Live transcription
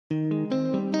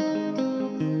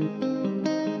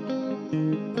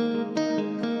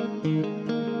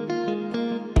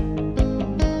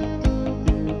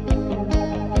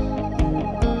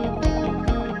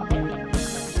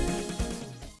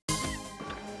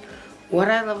What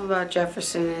I love about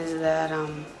Jefferson is that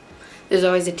there's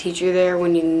always a teacher there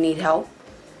when you need help,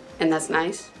 and that's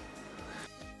nice.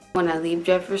 When I leave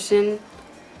Jefferson,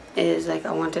 is like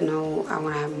I want to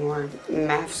have more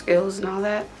math skills and all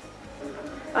that.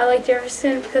 I like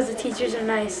Jefferson because the teachers are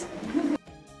nice.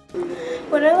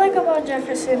 What I like about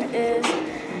Jefferson is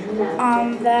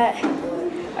that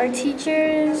our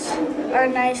teachers are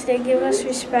nice, they give us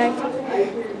respect,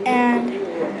 and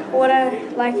what I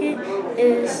like it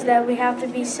is that we have to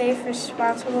be safe,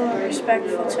 responsible, and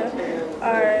respectful to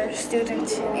our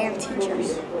students and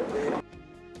teachers.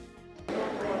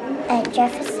 At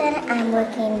Jefferson, I'm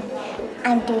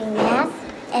doing math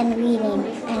and reading,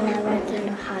 and I'm working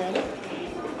hard.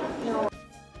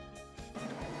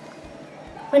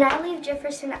 When I leave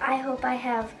Jefferson, I hope I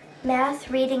have math,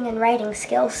 reading, and writing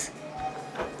skills.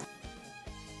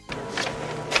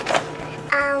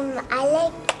 I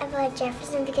like about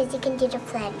Jefferson because you can do the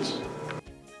pledge.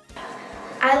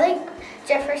 I like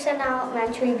Jefferson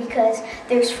Elementary because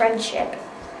there's friendship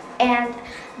and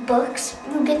books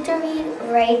you get to read,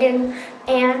 writing,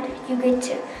 and you get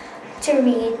to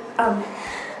read.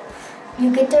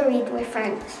 You get to read with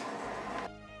friends.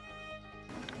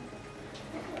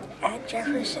 At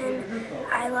Jefferson,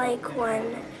 I like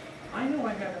when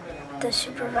the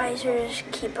supervisors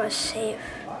keep us safe.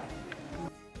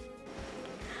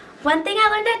 One thing I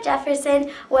learned at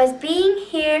Jefferson was being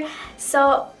here.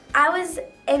 So I was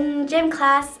in gym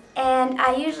class and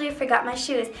I usually forgot my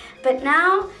shoes, but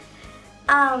now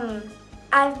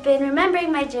I've been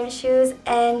remembering my gym shoes,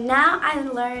 and now I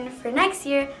learned for next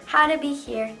year how to be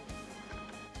here.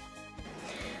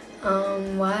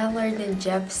 What I learned in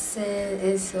Jefferson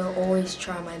is to always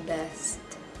try my best.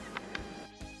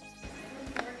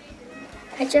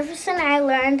 At Jefferson, I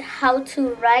learned how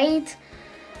to write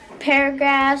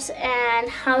paragraphs and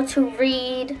how to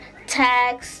read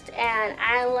text, and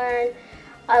I learned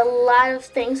a lot of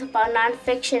things about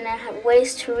nonfiction and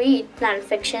ways to read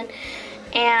nonfiction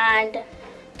and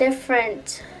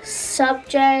different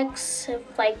subjects.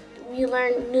 Like we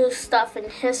learned new stuff in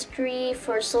history,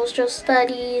 for social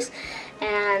studies,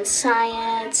 and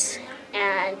science,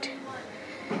 and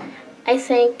I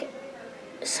think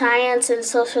science and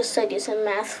social studies and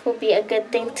math will be a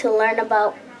good thing to learn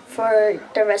about for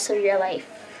the rest of your life.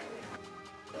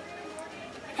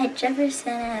 At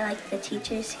Jefferson, I like the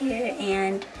teachers here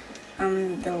and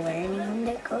the learning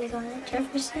that goes on at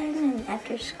Jefferson and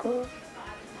after school.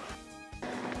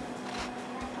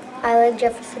 I like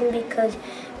Jefferson because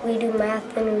we do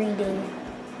math and reading.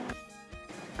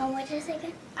 What did I say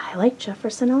again? I like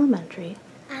Jefferson Elementary.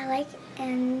 I like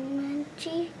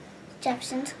elementary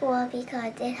Jefferson School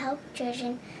because it helps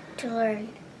children to learn.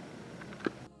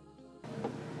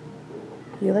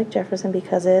 You like Jefferson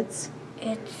because it's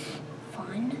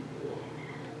fun.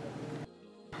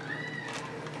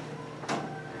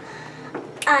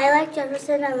 I like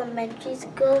Jefferson Elementary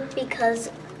School because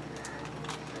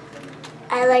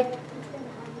I like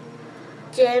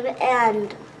gym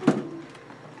and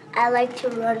I like to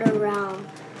run around.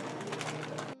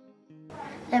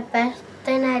 The best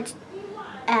thing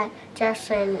at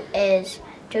Jefferson is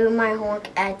doing my homework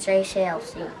at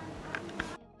JCLC.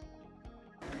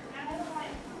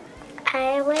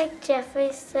 I like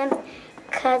Jefferson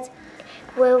because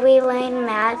where we learn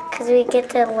math because we get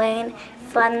to learn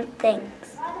fun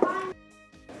things.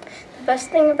 The best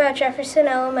thing about Jefferson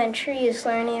Elementary is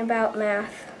learning about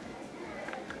math.